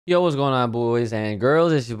Yo, what's going on, boys and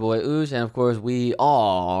girls? It's your boy Uchi, and of course, we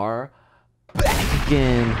are back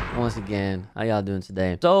again, once again. How y'all doing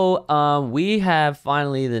today? So, we have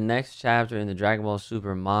finally the next chapter in the Dragon Ball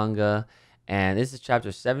Super manga, and this is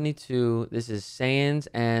chapter 72. This is Saiyans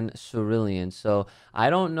and Cerulean. So, I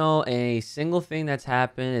don't know a single thing that's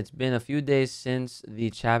happened. It's been a few days since the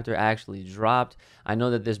chapter actually dropped. I know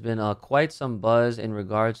that there's been quite some buzz in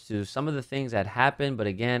regards to some of the things that happened, but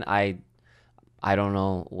again, I don't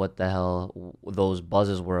know what the hell those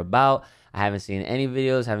buzzes were about. I haven't seen any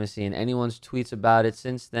videos, haven't seen anyone's tweets about it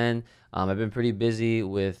since then. I've been pretty busy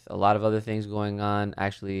with a lot of other things going on,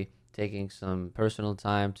 actually taking some personal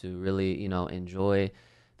time to really, enjoy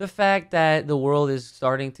the fact that the world is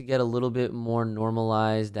starting to get a little bit more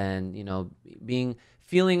normalized and,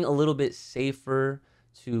 feeling a little bit safer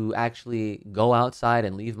to actually go outside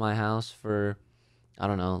and leave my house for, I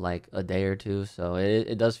don't know, like a day or two. So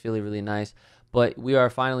it does feel really nice. But we are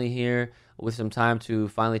finally here with some time to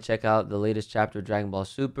finally check out the latest chapter of Dragon Ball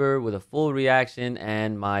Super with a full reaction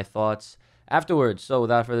and my thoughts afterwards. So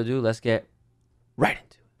without further ado, let's get right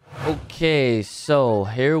into it. Okay, so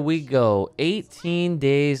here we go. 18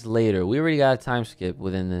 days later. We already got a time skip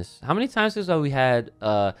within this. How many time skips have we had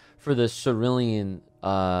for the Cerulean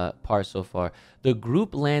part so far? The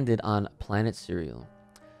group landed on Planet Cereal.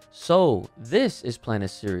 So this is Planet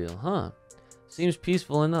Cereal, huh? Seems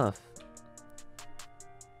peaceful enough.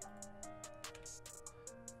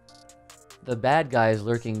 The bad guy is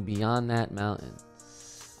lurking beyond that mountain.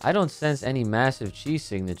 I don't sense any massive chi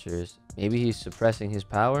signatures. Maybe he's suppressing his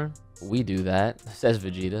power? We do that, says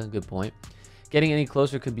Vegeta. Good point. Getting any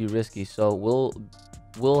closer could be risky, so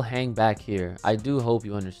we'll hang back here. I do hope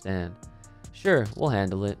you understand. Sure, we'll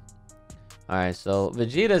handle it. Alright, so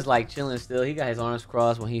Vegeta's like chilling still. He got his arms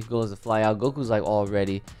crossed when he goes to fly out. Goku's like all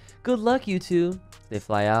ready. Good luck, you two. They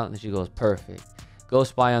fly out, and she goes, perfect. Go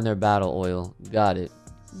spy on their battle oil. Got it.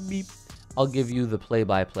 Beep. I'll give you the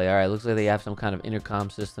play-by-play. All right, looks like they have some kind of intercom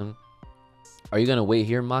system. Are you going to wait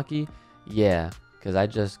here, Maki? Yeah, because I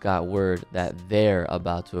just got word that they're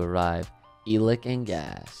about to arrive. Elic and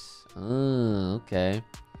Gas. Okay.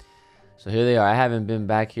 So here they are. I haven't been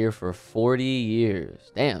back here for 40 years.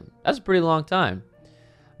 Damn, that's a pretty long time.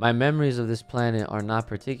 My memories of this planet are not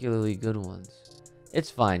particularly good ones. It's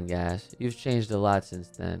fine, Gas. You've changed a lot since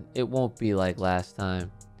then. It won't be like last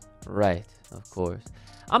time. Right, of course.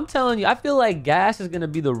 I'm telling you, I feel like Gas is gonna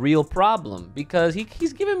be the real problem because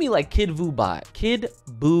he's giving me like Kid Buu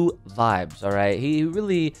vibes. All right,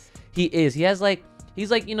 he is. He has like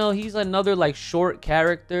he's another like short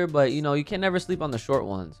character, but you can never sleep on the short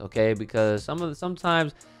ones, okay? Because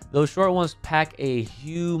sometimes those short ones pack a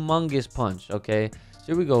humongous punch. Okay, so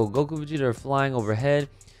here we go. Goku and Vegeta are flying overhead.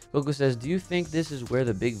 Goku says, "Do you think this is where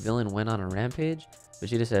the big villain went on a rampage?"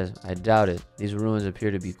 Vegeta says, "I doubt it. These ruins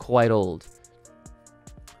appear to be quite old."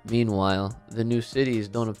 Meanwhile, the new cities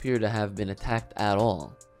don't appear to have been attacked at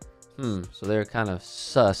all. So they're kind of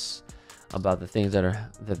sus about the things that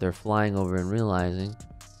they're flying over and realizing.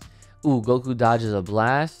 Ooh, Goku dodges a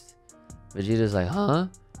blast. Vegeta's like, huh?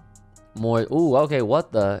 More. Ooh, okay,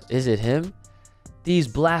 what the? Is it him? These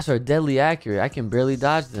blasts are deadly accurate. I can barely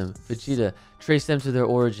dodge them. Vegeta, trace them to their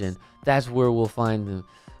origin. That's where we'll find them.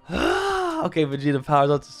 Okay, Vegeta powers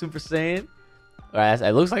up to Super Saiyan. Alright,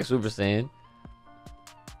 it looks like Super Saiyan.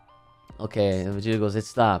 Okay, and Vegeta goes, it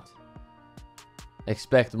stopped.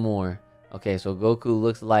 Expect more. Okay, so Goku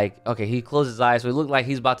looks like, okay, he closes his eyes, so it looks like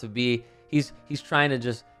he's about to be, he's trying to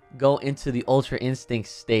just go into the Ultra Instinct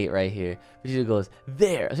state right here. Vegeta goes,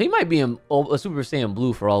 there. So he might be a Super Saiyan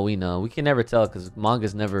Blue for all we know. We can never tell because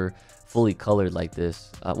manga's never fully colored like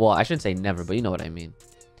this. Well, I shouldn't say never, but you know what I mean.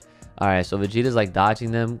 Alright, so Vegeta's like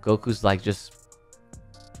dodging them. Goku's like just,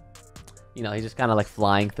 he's just kind of like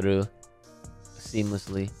flying through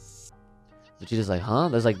seamlessly. Vegeta's like, huh?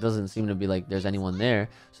 There's like doesn't seem to be like there's anyone there.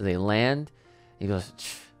 So they land. He goes,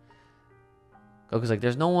 Ch. Goku's like,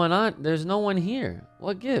 there's no one here.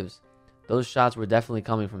 What gives? Those shots were definitely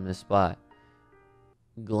coming from this spot.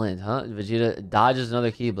 Glint, huh? Vegeta dodges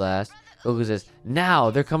another ki blast. Goku says,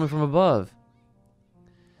 now they're coming from above.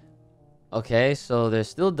 Okay, so they're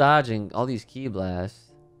still dodging all these ki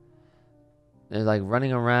blasts. They're like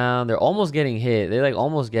running around. They're almost getting hit. They like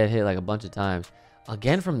almost get hit like a bunch of times.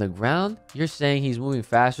 Again from the ground? You're saying he's moving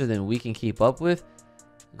faster than we can keep up with?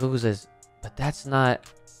 Goku says, but that's not...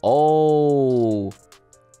 Oh,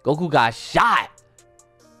 Goku got shot.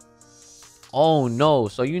 Oh no.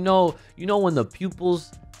 So you know when the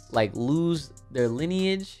pupils like lose their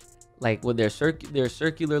lineage, like with their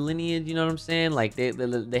circular lineage, you know what I'm saying? Like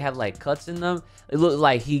they have like cuts in them. It looked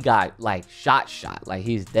like he got like shot, like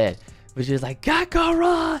he's dead. Which is like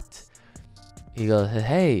Kakarot. He goes,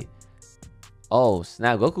 hey. Oh,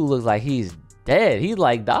 snap. Goku looks like he's dead. He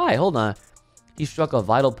like died. Hold on. He struck a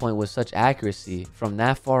vital point with such accuracy from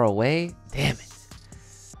that far away. Damn it.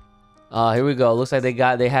 Here we go. Looks like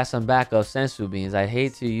they had some backup sensu beans. I'd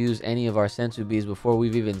hate to use any of our sensu beans before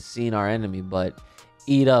we've even seen our enemy, but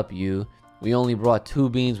eat up, you. We only brought 2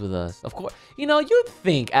 beans with us. Of course, you know, you'd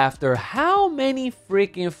think after how many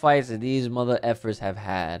freaking fights that these mother effers have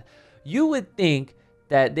had, you would think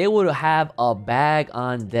that they would have a bag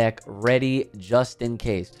on deck ready just in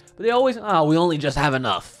case. But they always, we only just have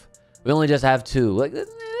enough. We only just have 2. Like,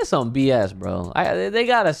 that's some BS, bro. They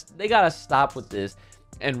gotta stop with this.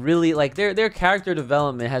 And really, like, their character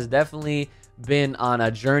development has definitely been on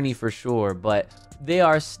a journey for sure, but they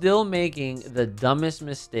are still making the dumbest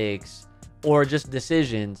mistakes or just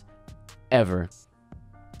decisions ever.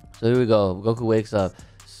 So here we go. Goku wakes up.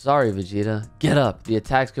 Sorry, Vegeta. Get up. The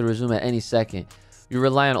attacks could resume at any second. You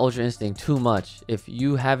rely on Ultra Instinct too much. If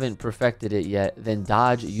you haven't perfected it yet, then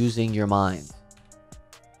dodge using your mind.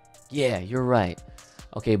 Yeah, you're right.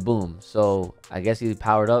 Okay, boom. So I guess he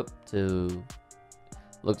powered up to...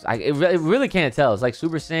 Looks like it really can't tell. It's like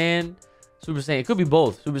Super Saiyan. It could be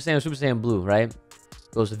both. Super Saiyan or Super Saiyan Blue, right?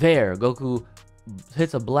 Goes there. Goku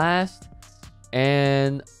hits a blast.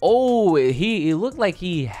 And oh, he looked like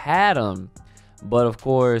he had him. But of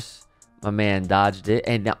course, my man dodged it.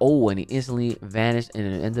 And now, oh, and he instantly vanished and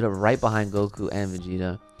it ended up right behind Goku and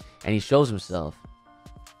Vegeta. And he shows himself.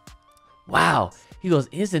 Wow. He goes,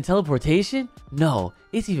 instant teleportation? No,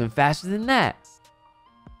 it's even faster than that.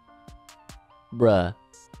 Bruh.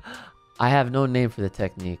 I have no name for the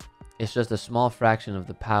technique. It's just a small fraction of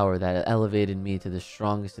the power that elevated me to the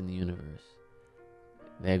strongest in the universe.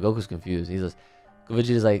 Man, Goku's confused. He's just,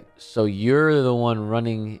 Vegeta's like, so you're the one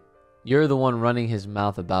running his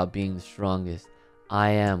mouth about being the strongest.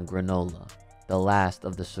 I am Granohla, the last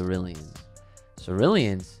of the Ceruleans.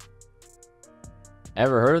 Ceruleans?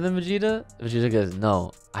 Ever heard of them, Vegeta? Vegeta goes,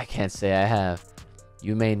 no, I can't say I have.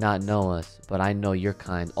 You may not know us, but I know your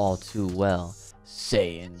kind all too well.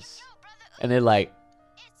 Saiyans. And they're like,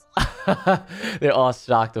 they're all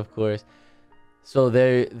shocked, of course. So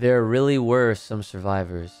there really were some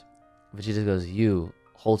survivors. Vegeta goes, you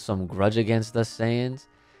hold some grudge against us Saiyans?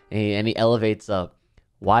 And he elevates up.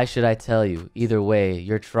 Why should I tell you? Either way,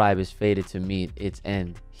 your tribe is fated to meet its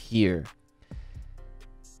end here.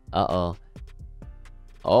 Uh-oh.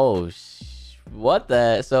 Oh, what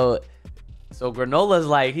the? So Granola's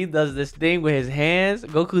like, he does this thing with his hands.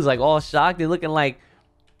 Goku's like all shocked. They're looking like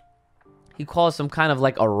he caused some kind of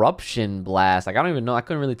like eruption blast. Like, I don't even know. I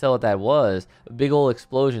couldn't really tell what that was. A big old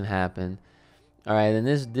explosion happened. All right, and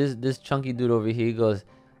this chunky dude over here goes,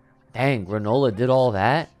 dang, Granohla did all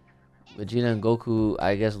that? Vegeta and Goku,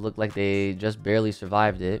 I guess, looked like they just barely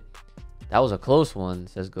survived it. That was a close one,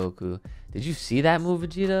 says Goku. Did you see that move,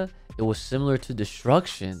 Vegeta? It was similar to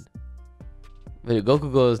destruction. But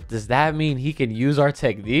Goku goes, does that mean he can use our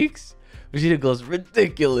techniques? Vegeta goes,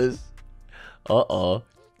 ridiculous. Uh-oh.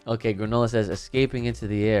 Okay, Granohla says, escaping into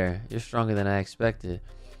the air. You're stronger than I expected.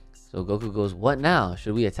 So Goku goes, what now?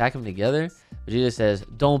 Should we attack him together? Vegeta says,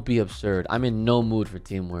 don't be absurd. I'm in no mood for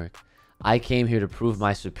teamwork. I came here to prove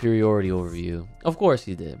my superiority over you. Of course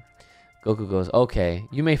he did. Goku goes, okay,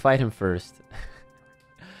 you may fight him first.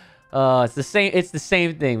 It's the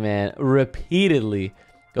same thing, man. Repeatedly.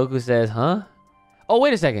 Goku says, huh? Oh,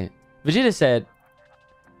 wait a second. Vegeta said,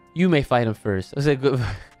 you may fight him first. I said,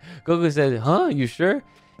 Goku said, huh? You sure?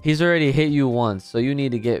 He's already hit you once, so you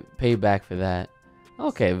need to get payback for that.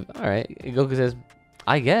 Okay, all right. Goku says,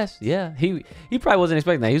 I guess, yeah. He probably wasn't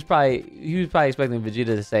expecting that. He was probably expecting Vegeta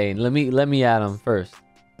to say, let me at him first.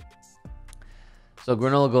 So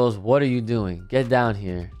Granohla goes, what are you doing? Get down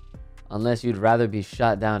here. Unless you'd rather be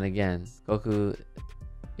shot down again. Goku,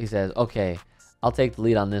 he says, okay, I'll take the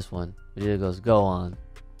lead on this one. Vegeta goes, go on.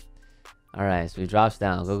 All right, so he drops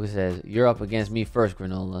down. Goku says, you're up against me first,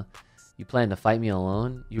 Granohla. You plan to fight me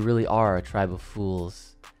alone? You really are a tribe of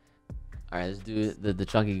fools. All right, this dude, the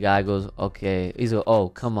chunky guy goes, okay. He's like, oh,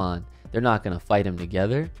 come on. They're not going to fight him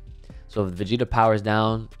together. So Vegeta powers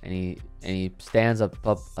down and he stands up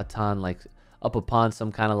upon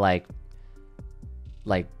some kind of like,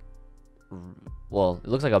 well, it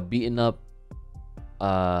looks like a beaten up,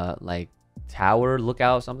 like tower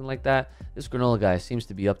lookout, something like that. This Granohla guy seems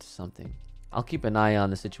to be up to something. I'll keep an eye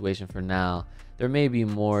on the situation for now. There may be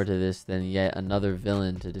more to this than yet another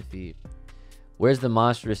villain to defeat. Where's the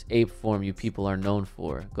monstrous ape form you people are known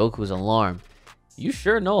for? Goku's alarmed. You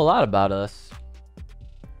sure know a lot about us.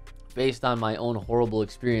 Based on my own horrible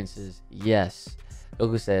experiences, yes.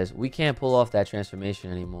 Goku says, we can't pull off that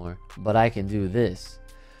transformation anymore, but I can do this.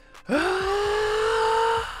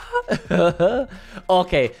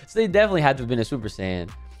 Okay, so they definitely had to have been a Super Saiyan.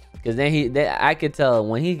 Because then I could tell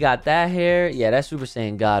when he got that hair, yeah, that's Super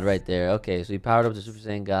Saiyan God right there. Okay, so he powered up to Super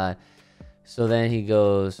Saiyan God. So then he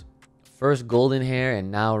goes, first golden hair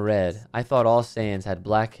and now red. I thought all Saiyans had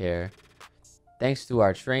black hair. Thanks to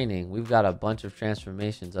our training, we've got a bunch of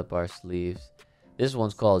transformations up our sleeves. This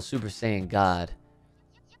one's called Super Saiyan God.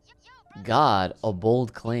 God, a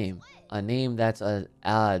bold claim. A name that's at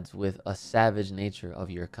odds with a savage nature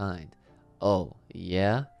of your kind. Oh,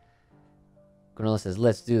 yeah? Granohla says,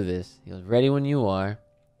 let's do this. He goes, ready when you are.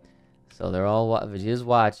 So they're all, Vegeta's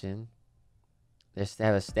watching. They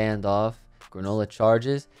have a standoff. Granohla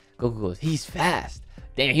charges. Goku goes, he's fast.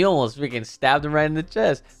 Damn, he almost freaking stabbed him right in the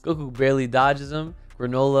chest. Goku barely dodges him.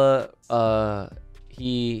 Granohla,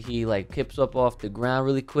 he like pips up off the ground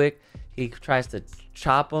really quick. He tries to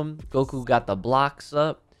chop him. Goku got the blocks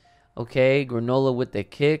up. Okay, Granohla with the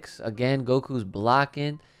kicks. Again, Goku's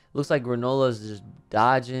blocking. Looks like Granola's just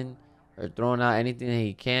dodging or throwing out anything that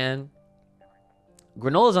he can.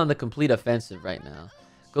 Granola's on the complete offensive right now.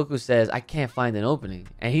 Goku says, I can't find an opening.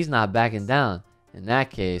 And he's not backing down. In that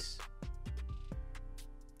case.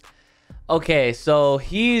 Okay, so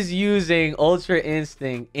he's using Ultra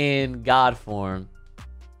Instinct in God form.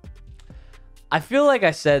 I feel like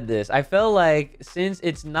I said this. I felt like since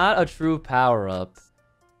it's not a true power-up,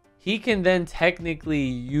 he can then technically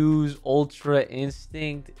use Ultra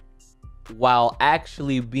Instinct while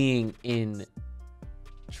actually being in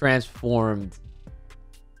transformed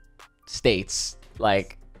states.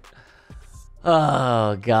 Like,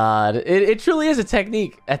 oh god, it truly is a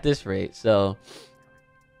technique at this rate. So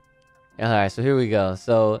all right, so here we go.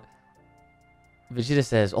 So Vegeta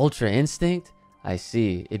says Ultra Instinct, I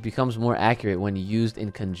see, it becomes more accurate when used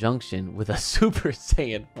in conjunction with a Super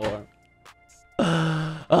Saiyan form.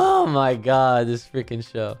 Oh my god, this freaking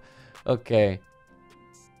show. Okay,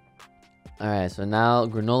 all right, so now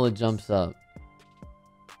Granohla jumps up.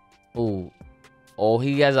 Oh,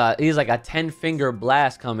 he's like a 10-finger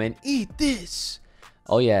blast coming. Eat this.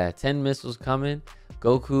 Oh yeah, 10 missiles coming.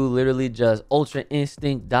 Goku literally just Ultra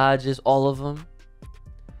Instinct dodges all of them.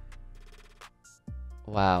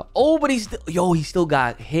 Wow. Oh, but he still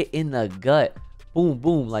got hit in the gut. Boom,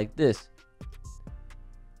 boom, like this.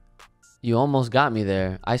 You almost got me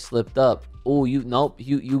there. I slipped up. Oh, nope,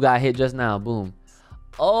 you got hit just now. Boom.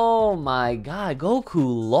 Oh my god, Goku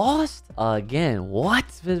lost again. What,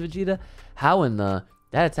 Vegeta? How in the...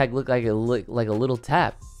 That attack looked like a little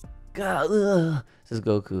tap. God, says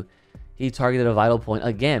Goku. He targeted a vital point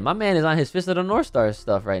again. My man is on his Fist of the North Star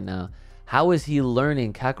stuff right now. How is he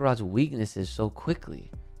learning Kakarot's weaknesses so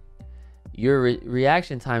quickly? Your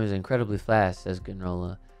reaction time is incredibly fast, says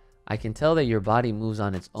Granohla. I can tell that your body moves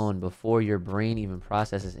on its own before your brain even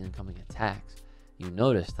processes incoming attacks. You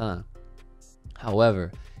noticed, huh?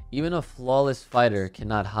 However, even a flawless fighter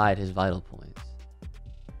cannot hide his vital points.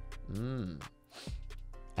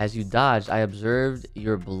 As you dodged, I observed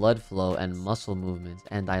your blood flow and muscle movements,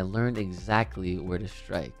 and I learned exactly where to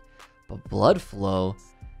strike. But blood flow?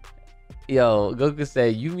 Yo, Goku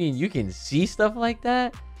said, you mean you can see stuff like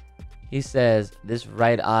that? He says, this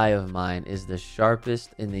right eye of mine is the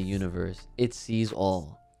sharpest in the universe. It sees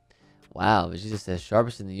all. Wow, Vegeta says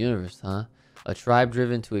sharpest in the universe, huh? A tribe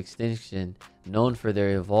driven to extinction, known for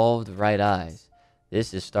their evolved right eyes.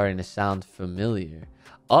 This is starting to sound familiar.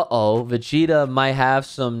 Uh-oh, Vegeta might have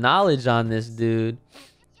some knowledge on this dude.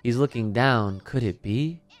 He's looking down. Could it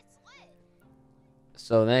be?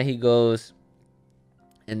 So then he goes,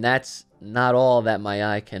 and that's not all that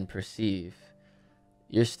my eye can perceive.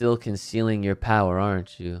 You're still concealing your power,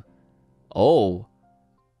 aren't you? Oh.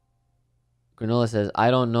 Granohla says,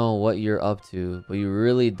 I don't know what you're up to, but you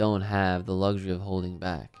really don't have the luxury of holding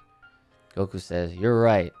back. Goku says, you're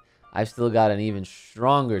right. I've still got an even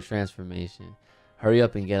stronger transformation. Hurry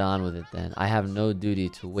up and get on with it then. I have no duty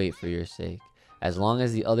to wait for your sake. As long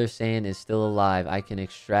as the other Saiyan is still alive, I can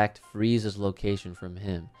extract Frieza's location from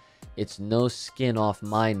him. It's no skin off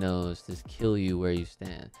my nose to kill you where you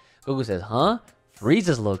stand. Goku says, huh?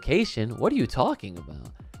 Frieza's location? What are you talking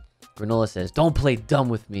about? Granohla says, don't play dumb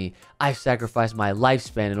with me. I've sacrificed my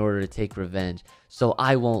lifespan in order to take revenge, so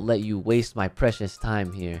I won't let you waste my precious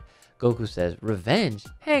time here. Goku says, revenge?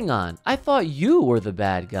 Hang on, I thought you were the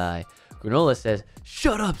bad guy. Granohla says,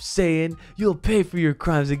 shut up, Saiyan. You'll pay for your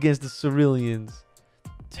crimes against the Ceruleans.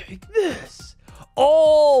 Take this.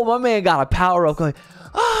 Oh, my man got a power up going.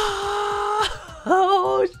 Ah!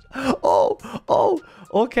 Oh.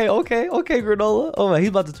 Okay, Granohla. Oh, man, he's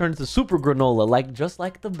about to turn into Super Granohla, just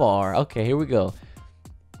like the bar. Okay, here we go.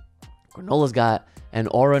 Granola's got an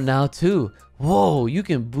aura now, too. Whoa, you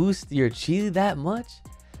can boost your chi that much?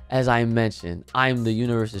 As I mentioned, I'm the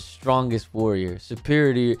universe's strongest warrior,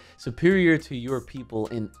 superior to your people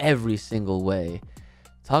in every single way.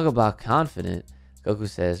 Talk about confident. Goku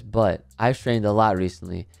says, but I've trained a lot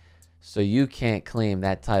recently, so you can't claim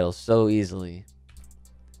that title so easily.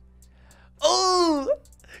 Oh,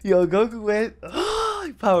 yo, Goku went,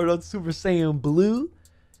 he powered on Super Saiyan Blue.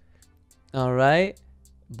 All right,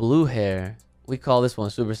 blue hair. We call this one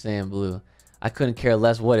Super Saiyan Blue. I couldn't care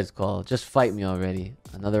less what it's called. Just fight me already.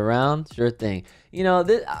 Another round? Sure thing. You know,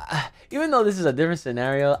 this, even though this is a different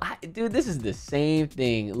scenario, dude, this is the same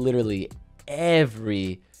thing literally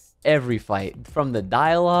every fight. From the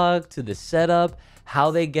dialogue to the setup,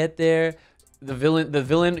 how they get there. The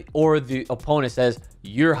villain or the opponent says,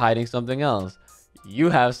 you're hiding something else.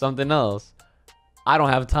 You have something else. I don't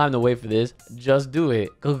have time to wait for this. Just do it.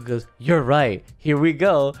 Goku goes, you're right. Here we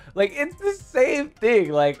go. Like, it's the same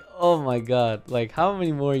thing. Like, oh my God. Like, how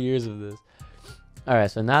many more years of this? All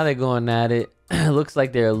right, so now they're going at it. Looks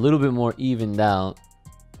like they're a little bit more evened out.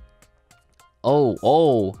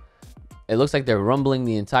 Oh. It looks like they're rumbling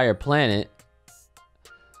the entire planet.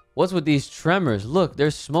 What's with these tremors? Look,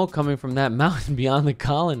 there's smoke coming from that mountain beyond the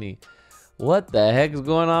colony. What the heck is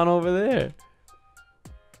going on over there?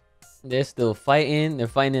 They're still fighting. They're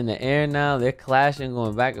fighting in the air now. They're clashing,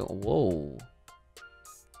 going back. Whoa.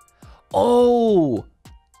 Oh.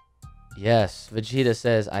 Yes. Vegeta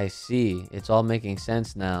says, I see. It's all making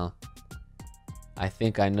sense now. I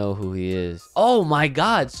think I know who he is. Oh my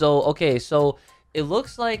God. So, okay. So it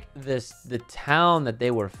looks like the town that they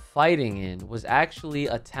were fighting in was actually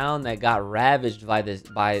a town that got ravaged by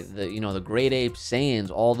the Great Ape Saiyans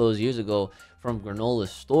all those years ago from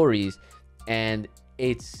Granohla's stories. And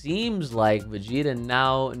it seems like Vegeta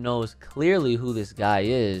now knows clearly who this guy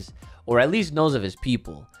is, or at least knows of his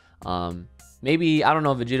people. Maybe, I don't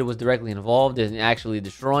know if Vegeta was directly involved in actually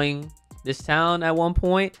destroying this town at one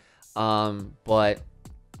point. But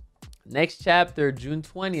next chapter, June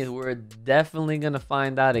 20th, we're definitely going to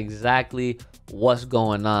find out exactly what's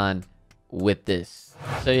going on with this.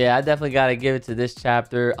 So yeah, I definitely got to give it to this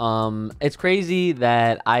chapter. It's crazy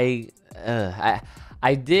that I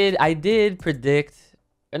did predict,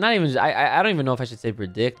 or not even, I don't even know if I should say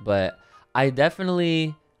predict, but I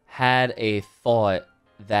definitely had a thought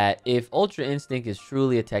that if Ultra Instinct is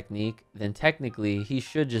truly a technique, then technically he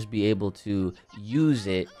should just be able to use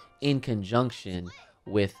it in conjunction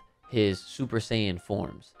with his Super Saiyan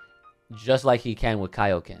forms, just like he can with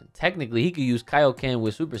Kaioken. Technically, he could use Kaioken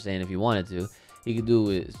with Super Saiyan if he wanted to. He could do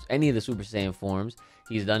it with any of the Super Saiyan forms.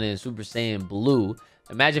 He's done it in Super Saiyan Blue.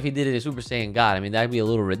 Imagine if he did it in Super Saiyan God. I mean, that'd be a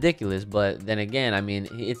little ridiculous, but then again, I mean,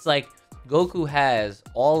 it's like Goku has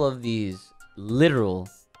all of these literal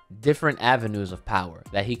different avenues of power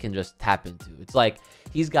that he can just tap into. It's like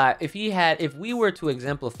he's got, if we were to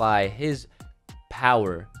exemplify his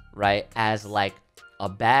power, right, as like a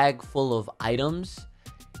bag full of items,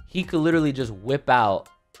 he could literally just whip out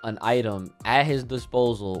an item at his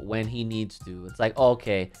disposal when he needs to. It's like,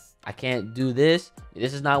 okay, I can't do this.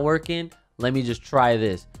 This is not working. Let me just try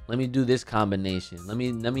this. Let me do this combination. Let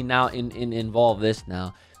me now involve this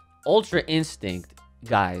now. Ultra Instinct,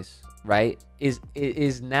 guys, right,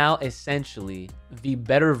 is now essentially the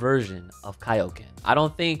better version of Kaioken. I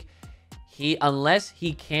don't think unless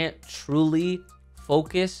he can't truly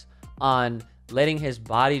focus on letting his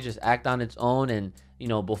body just act on its own and, you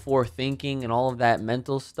know, before thinking and all of that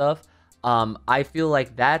mental stuff, I feel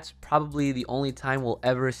like that's probably the only time we'll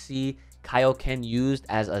ever see Kaioken used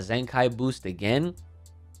as a Zenkai boost again.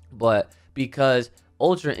 But because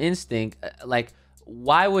Ultra Instinct, like,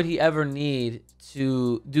 why would he ever need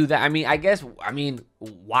to do that? I mean,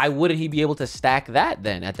 why wouldn't he be able to stack that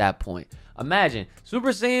then at that point? Imagine Super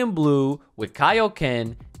Saiyan Blue with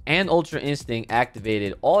Kaioken and Ultra Instinct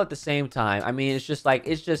activated all at the same time. I mean, it's just like,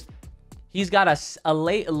 he's got a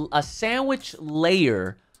sandwich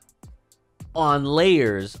layer on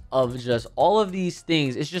layers of just all of these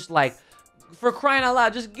things. It's just like, for crying out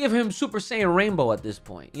loud, just give him Super Saiyan Rainbow at this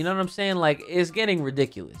point. You know what I'm saying? Like, it's getting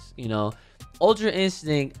ridiculous, you know? Ultra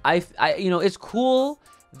Instinct, you know, it's cool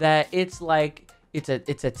that it's like, it's a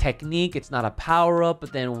technique, it's not a power-up,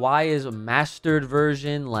 but then why is a mastered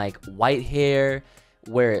version like white hair,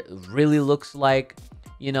 where it really looks like,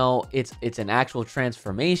 you know, it's an actual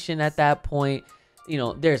transformation at that point? You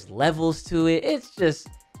know, there's levels to it. It's just,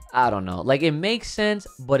 I don't know. Like, it makes sense,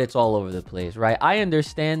 but it's all over the place, right? I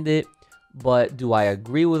understand it, but do I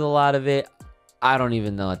agree with a lot of it? I don't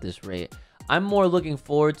even know at this rate. I'm more looking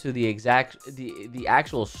forward to the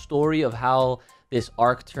actual story of how this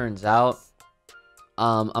arc turns out.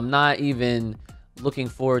 I'm not even looking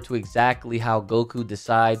forward to exactly how Goku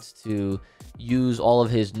decides to, use all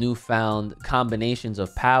of his newfound combinations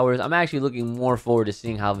of powers. I'm actually looking more forward to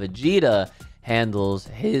seeing how Vegeta handles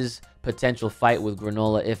his potential fight with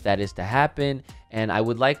Granohla, if that is to happen. And I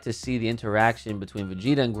would like to see the interaction between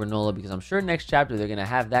Vegeta and Granohla, because I'm sure next chapter they're going to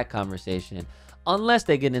have that conversation, unless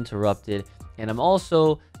they get interrupted. And I'm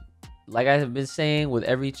also, like I have been saying with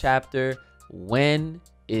every chapter, when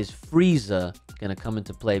is Frieza going to come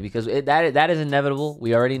into play? Because that is inevitable.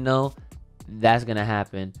 We already know that's going to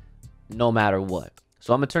happen no matter what.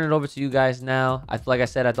 So I'm gonna turn it over to you guys now. Like I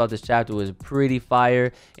said, I thought this chapter was pretty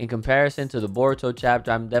fire in comparison to the Boruto chapter.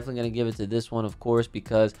 I'm definitely gonna give it to this one, of course,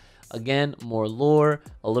 because again, more lore,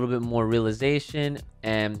 a little bit more realization,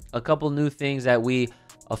 and a couple new things that we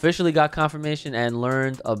officially got confirmation and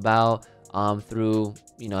learned about through,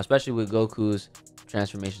 you know, especially with Goku's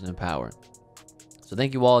transformations and power. So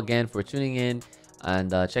thank you all again for tuning in and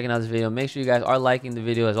checking out this video. Make sure you guys are liking the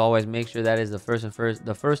video. As always, make sure that is the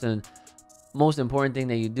first and most important thing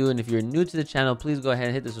that you do. And if you're new to the channel, please go ahead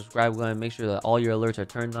and hit the subscribe button. Make sure that all your alerts are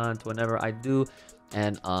turned on to whenever I do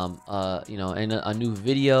and you know, in a new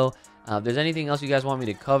video. If there's anything else you guys want me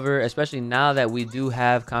to cover, especially now that we do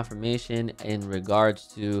have confirmation in regards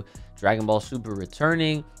to Dragon Ball Super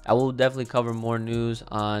returning, I will definitely cover more news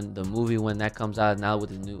on the movie when that comes out, now with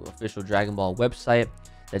the new official Dragon Ball website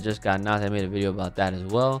that just got announced. I made a video about that as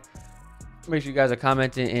well. Make sure you guys are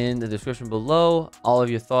commenting in the description below all of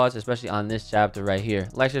your thoughts, especially on this chapter right here.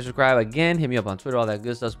 Like, share, subscribe. Again, hit me up on Twitter, all that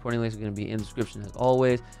good stuff. Supporting links are going to be in the description as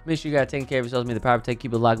always. Make sure you guys are taking care of yourselves. May the power of tech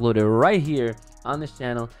keep it locked, loaded right here on this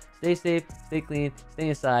channel. Stay safe, stay clean, stay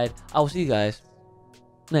inside. I will see you guys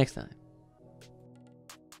next time.